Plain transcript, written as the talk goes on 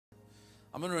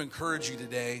I'm going to encourage you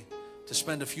today to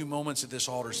spend a few moments at this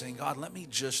altar saying, God, let me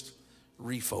just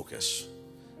refocus.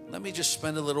 Let me just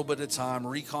spend a little bit of time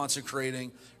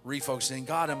reconsecrating, refocusing.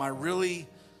 God, am I really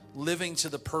living to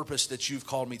the purpose that you've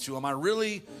called me to? Am I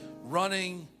really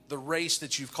running the race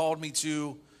that you've called me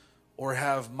to? Or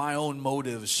have my own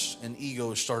motives and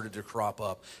ego started to crop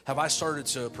up? Have I started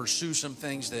to pursue some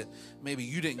things that maybe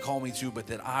you didn't call me to, but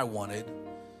that I wanted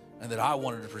and that I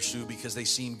wanted to pursue because they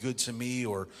seemed good to me,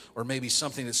 or maybe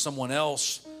something that someone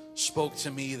else spoke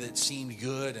to me that seemed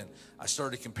good, and I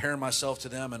started comparing myself to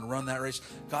them and run that race?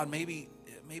 God, maybe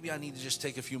I need to just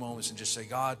take a few moments and just say,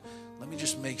 God, let me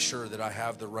just make sure that I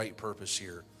have the right purpose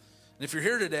here. And if you're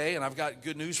here today, and I've got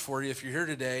good news for you, if you're here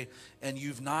today and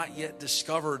you've not yet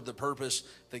discovered the purpose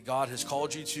that God has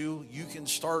called you to, you can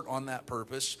start on that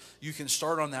purpose. You can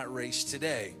start on that race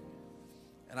today.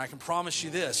 And I can promise you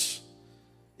this,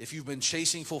 if you've been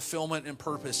chasing fulfillment and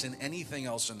purpose in anything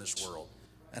else in this world,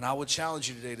 and I would challenge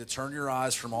you today to turn your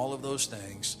eyes from all of those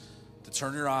things, to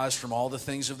turn your eyes from all the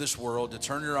things of this world, to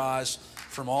turn your eyes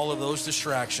from all of those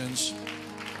distractions,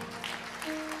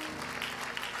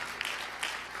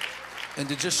 and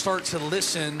to just start to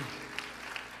listen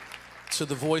to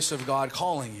the voice of God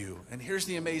calling you. And here's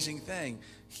the amazing thing.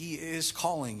 He is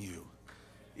calling you.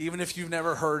 Even if you've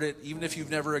never heard it, even if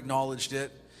you've never acknowledged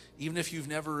it, even if you've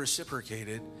never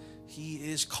reciprocated, he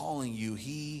is calling you.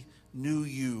 He knew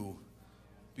you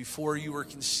before you were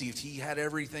conceived. He had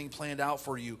everything planned out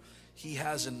for you. He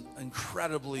has an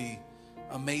incredibly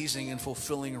amazing and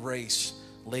fulfilling race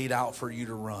laid out for you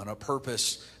to run, a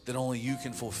purpose that only you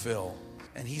can fulfill.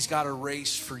 And he's got a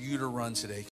race for you to run today.